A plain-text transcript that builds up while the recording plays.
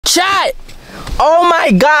Chat! Oh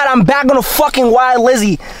my god, I'm back on a fucking Wild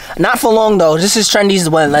Lizzie. Not for long though. This is Trendy's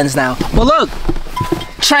lens now. But look,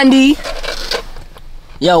 Trendy.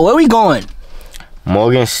 Yo, where we going?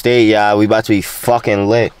 Morgan State, y'all. We about to be fucking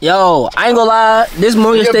lit. Yo, I ain't gonna lie. This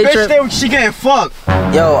Morgan State bitch trip. there, she getting fucked.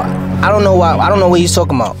 Yo, I don't know why. I don't know what he's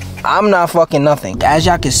talking about. I'm not fucking nothing. As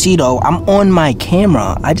y'all can see though, I'm on my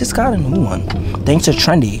camera. I just got a new one. Thanks to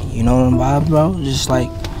Trendy. You know what I'm about, bro? Just like,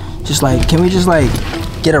 can we just like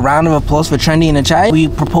get a round of applause for Trendy in the chat? We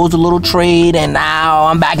proposed a little trade and now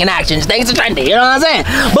I'm back in action. Thanks to Trendy, you know what I'm saying?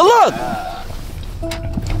 But look,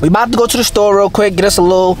 we about to go to the store real quick, get us a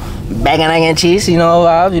little bacon, egg, and cheese. You know the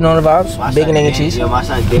vibes, you know the vibes. Bacon, egg, and cheese. Yo, my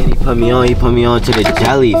son Danny put me on. He put me on to the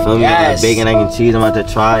jelly. Feel me? Yes. Bacon, egg, and cheese. I'm about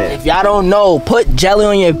to try it. If y'all don't know, put jelly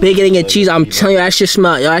on your bacon, egg, and cheese. I'm telling you, that shit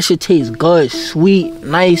smell. Yo, that shit tastes good, sweet,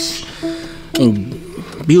 nice, and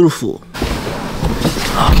beautiful.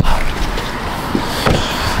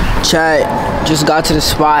 Chat, just got to the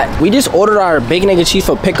spot. We just ordered our bacon, egg, and cheese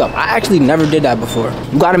for pickup. I actually never did that before.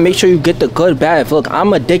 You gotta make sure you get the good bad. Look,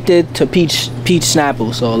 I'm addicted to peach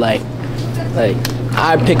Snapple, so like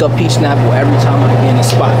I pick up peach Snapple every time I get in the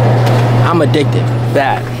spot. I'm addicted.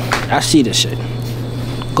 Bad. I see this shit.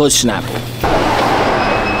 Good Snapple.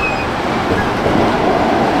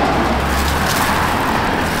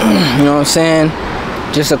 You know what I'm saying?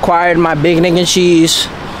 Just acquired my bacon, egg, and cheese.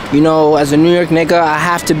 You know, as a New York nigga, I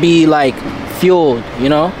have to be like fueled, you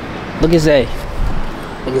know? Look at Zay.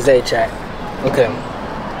 Look at Zay, chat. Look at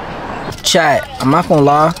him. Chat, I'm not gonna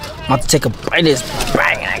lie. I'm about to take a bite of this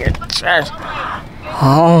bang.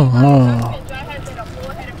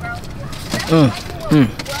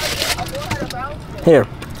 Here,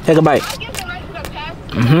 take a bite.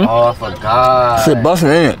 Oh, I forgot. Shit busting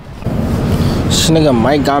in it. This nigga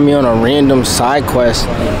Mike got me on a random side quest.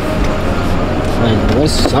 Like,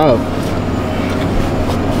 what's up?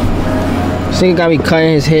 This nigga got me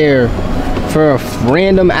cutting his hair for a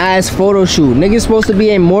random ass photo shoot. Nigga's supposed to be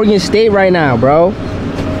in Morgan State right now, bro.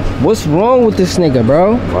 What's wrong with this nigga,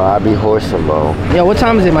 bro? Bro, I be horsing, bro. Yo, what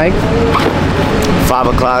time is it, Mike? 5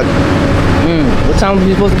 o'clock. What time are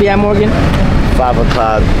you supposed to be at Morgan? 5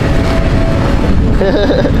 o'clock.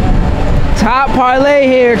 Top parlay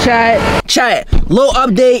here, chat. Chat, little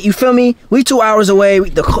update, you feel me? We 2 hours away.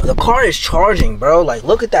 The car is charging, bro. Like,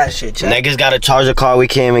 look at that shit, chat. Niggas gotta charge a car. We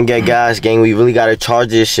can't even get gas, gang. We really gotta charge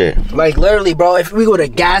this shit. Like, literally, bro, if we would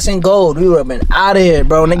have gas and gold, we would have been out of here,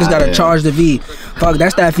 bro. Niggas gotta charge the V. Fuck,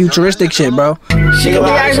 that's that futuristic shit, bro. She can be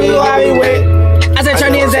asking me why we wait. I said,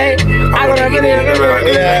 Trendy and Zay.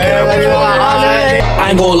 I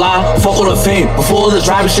ain't gonna lie, fuck all the fame. Before all this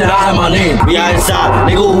rapping shit, I had my name. We outside,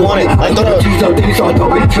 nigga who want it. Like,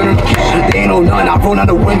 They ain't know nothing, I roll out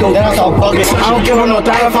the window. that's all bugging. I don't give her no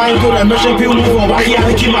thought if I ain't good at mission. People move on, why he had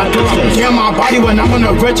to keep my distance? Yeah, my body when I'm in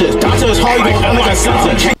the riches. Doctors hard, you gon' like a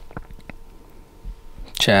sensor.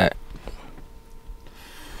 Chat.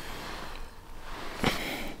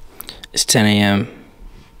 It's 10 a.m.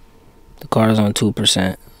 The car is on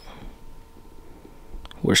 2%.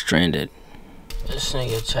 We're stranded. This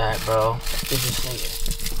nigga chat, bro. Look at this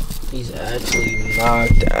nigga. He's actually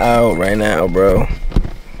knocked out right now, bro.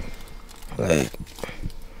 Like,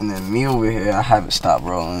 And then me over here, I haven't stopped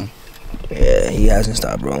rolling. yeah, he hasn't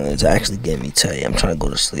stopped rolling. It's actually getting me tight. I'm trying to go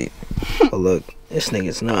to sleep. But look, this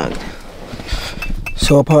nigga's knocked.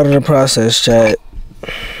 So a part of the process, chat.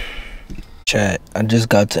 Chat, I just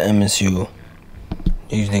got to MSU.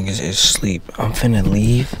 These niggas is asleep. I'm finna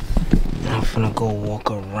leave. And I'm finna go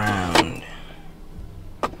walk around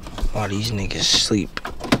while these niggas sleep.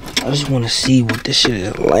 I just wanna see what this shit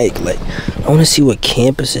is like. Like, I wanna see what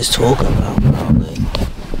campus is talking about, bro. Like,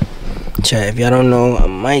 chat, if y'all don't know, I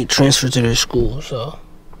might transfer to this school, so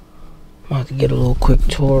I'm about to get a little quick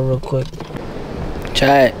tour real quick.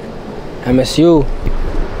 Chat, MSU.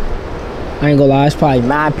 I ain't gonna lie, there's probably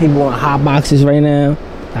mad people on hot boxes right now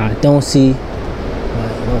that I don't see.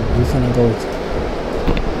 But look, we finna go.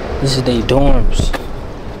 This is they dorms.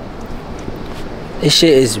 This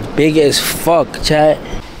shit is big as fuck, chat.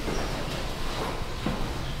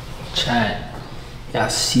 Chat, y'all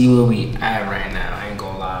see where we at right now. I ain't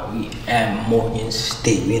gonna lie, we at Morgan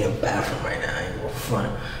State. We in the bathroom right now. I ain't gonna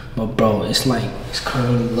front. But bro, it's like, it's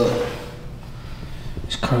currently, look.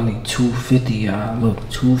 It's currently 2:50, y'all. Look,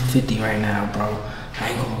 2:50 right now, bro. I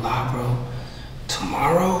ain't gonna lie, bro.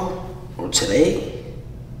 Tomorrow or today,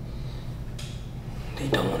 they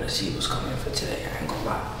don't want to see what's coming for today. I ain't gonna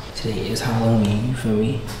lie. Today is Halloween, you feel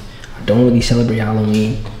me? I don't really celebrate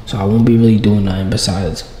Halloween, so I won't be really doing nothing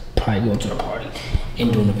besides probably going to the party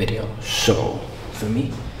and doing a video. So, for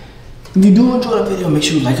me, if you do enjoy the video, make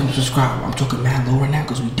sure you like and subscribe. I'm talking mad low right now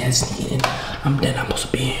because we dead sneaking in. I'm dead. I'm supposed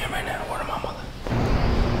to be here right now. Word of my mother.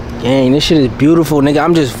 Gang, this shit is beautiful, nigga.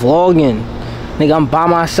 I'm just vlogging. Nigga, I'm by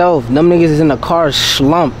myself. Them niggas is in the car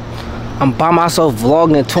slump. I'm by myself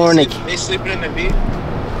vlogging and touring the... They sleeping in the V?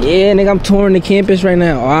 Yeah, nigga, I'm touring the campus right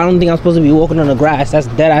now. Oh, I don't think I'm supposed to be walking on the grass. That's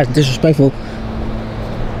dead-ass disrespectful.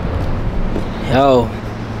 Yo.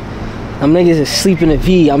 Them niggas is sleeping in the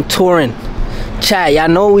V. I'm touring. Chat, y'all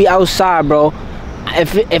know we outside, bro.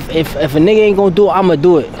 If a nigga ain't gonna do it, I'ma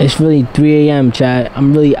do it. It's really 3 a.m. chat.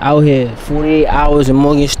 I'm really out here. 48 hours in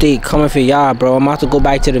Morgan State coming for y'all, bro. I'm about to go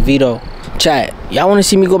back to the Vito. Chat, y'all wanna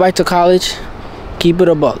see me go back to college? Keep it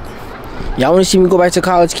a buck. Y'all wanna see me go back to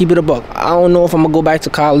college? Keep it a buck. I don't know if I'm gonna go back to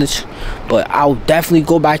college, but I'll definitely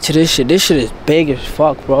go back to this shit. This shit is big as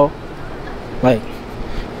fuck, bro. Like,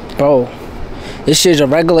 bro. This shit's a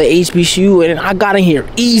regular HBCU, and I got in here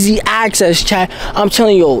easy access, chat. I'm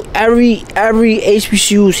telling you, every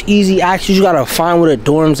HBCU is easy access. You gotta find where the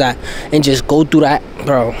dorms at and just go through that,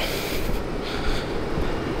 bro.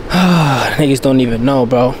 Niggas don't even know,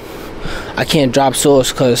 bro. I can't drop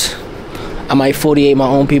source because I might 48 my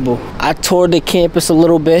own people. I toured the campus a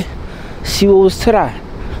little bit, see what was to that.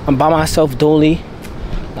 I'm by myself, Dolly.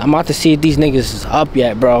 I'm about to see if these niggas is up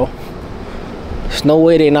yet, bro. There's no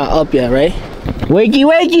way they not up yet, right? Wakey,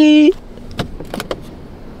 wakey!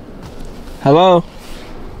 Hello?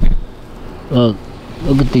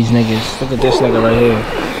 Look at these niggas. Look at this nigga right here.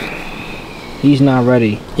 He's not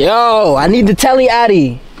ready. Yo, I need the telly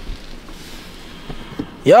addy.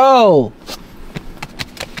 Yo!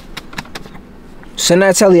 Send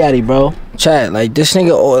that telly addy, bro. Chat, like this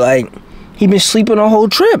nigga, like, he been sleeping the whole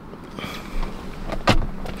trip.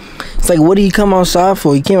 It's like, what did he come outside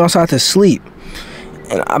for? He came outside to sleep.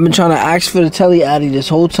 And I've been trying to ask for the telly addy this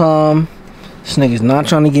whole time. This nigga's not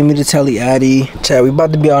trying to give me the telly addy. Chat, we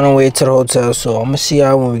about to be on our way to the hotel, so I'm gonna see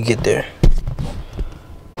y'all when we get there.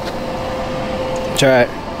 Chat,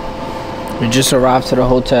 we just arrived to the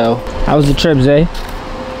hotel. How was the trip, Zay?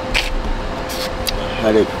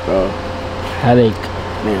 Headache, bro. Headache.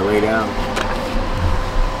 Man, lay down.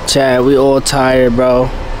 Chat, we all tired, bro.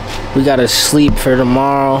 We gotta sleep for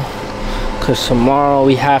tomorrow, cause tomorrow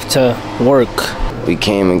we have to work. We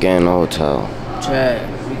came again in the hotel. Chat,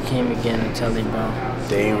 we came again to tell you, bro.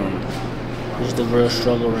 Damn. This is the real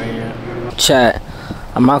struggle right here. Chat,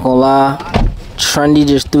 I'm not gonna lie. Trendy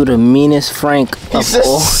just threw the meanest Frank of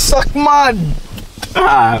all. Suck my...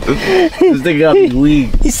 This nigga got me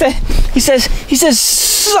weak. He says,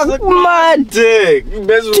 suck my dick. You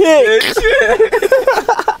miserable dick.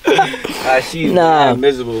 Bitch. She's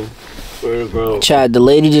miserable. Bro. Chad, the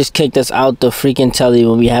lady just kicked us out the freaking telly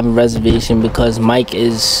when we have a reservation because Mike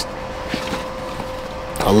is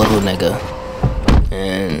a little nigga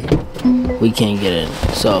and we can't get in.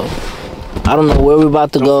 So I don't know where we're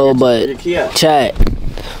about to go, but Chad,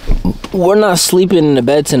 we're not sleeping in the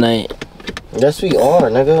bed tonight. Yes, we are,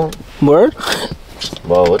 nigga. Word?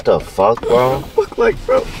 Bro, what the fuck, bro? Like,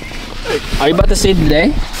 bro. Are you about to say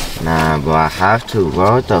today? Nah, bro, I have to,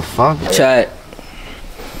 bro. What the fuck? Chad,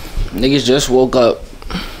 niggas just woke up.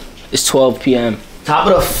 It's 12 p.m. Top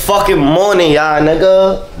of the fucking morning, y'all,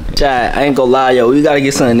 nigga. Chad, I ain't gonna lie, yo. We gotta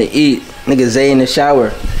get something to eat. Nigga Zay in the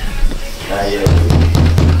shower. Nah, yeah.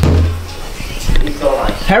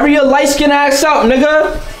 Hurry your light skin ass up,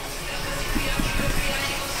 nigga.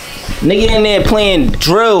 Nigga in there playing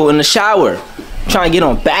drill in the shower. Trying to get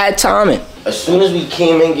on bad timing. As soon as we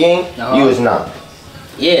came in, gang, you was not.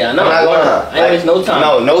 Yeah, I know. I'm not gonna. I know it's no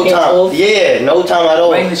time. No time. Yeah, no time at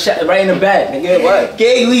all. Right in the bed, nigga. What?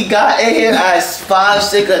 Gang, we got in here at 5,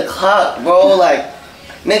 6 o'clock, bro. Like,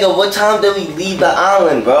 nigga, what time did we leave the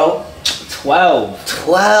island, bro? 12.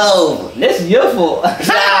 12. This is your fault.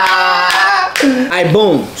 Alright,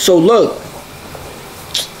 boom. So look,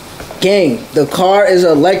 gang, the car is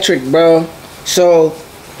electric, bro. So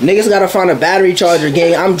niggas gotta find a battery charger,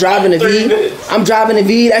 gang. I'm driving the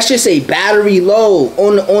V. That shit say battery low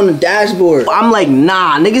on the dashboard. I'm like,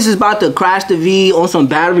 nah, niggas is about to crash the V on some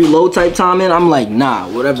battery low type timing. I'm like, nah,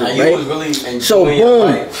 whatever, right? So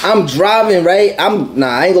boom, I'm driving, right? I ain't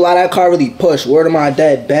gonna lie, that car really pushed. Word of my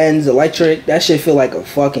dad, Benz electric. That shit feel like a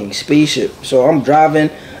fucking spaceship. So I'm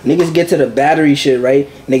driving. Niggas get to the battery shit, right?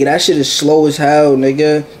 Nigga, that shit is slow as hell,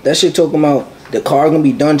 nigga. That shit talking about the car gonna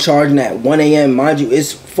be done charging at 1 a.m. Mind you,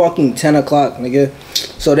 it's fucking 10 o'clock, nigga.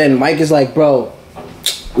 So then Mike is like, bro,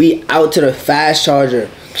 we out to the fast charger.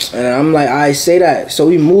 And I'm like, I say that. So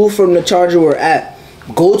we move from the charger we're at,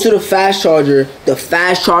 go to the fast charger. The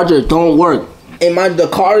fast charger don't work. And the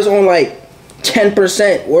car is on like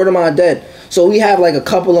 10%. Word of my dead. So we have like a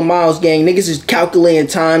couple of miles, gang. Niggas is calculating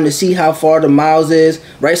time to see how far the miles is,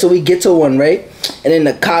 right? So we get to one, right? And then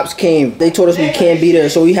the cops came. They told us we can't be there,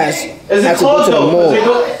 so we had to go to the mall.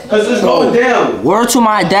 Because it's going down. Word to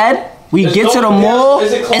my dad. We get to the mall,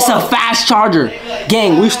 it's a fast charger.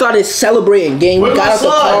 Gang, we started celebrating, gang. We got out the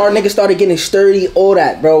car, niggas started getting sturdy, all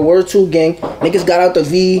that, bro. Word to, gang. Niggas got out the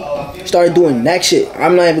V, started doing next shit.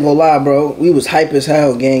 I'm not even gonna lie, bro. We was hype as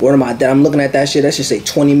hell, gang. Word to my dad, I'm looking at that shit, that shit say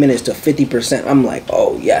 20 minutes to 50%. I'm like,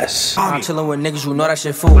 oh, yes. I'm chilling with niggas, you know that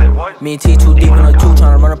shit fool. Me and T too deep in the two,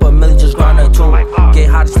 trying to run up a million, just grind a two. Get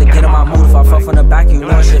hot just to get in my mood. If I fell from the back, you know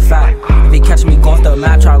that shit fat. If he catch me going off the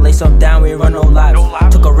map, try to lay some down, we ain't run no laps.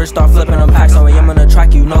 Took a risk, start flipping them packs, so I'm on the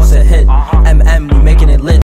track, you know it's a hit.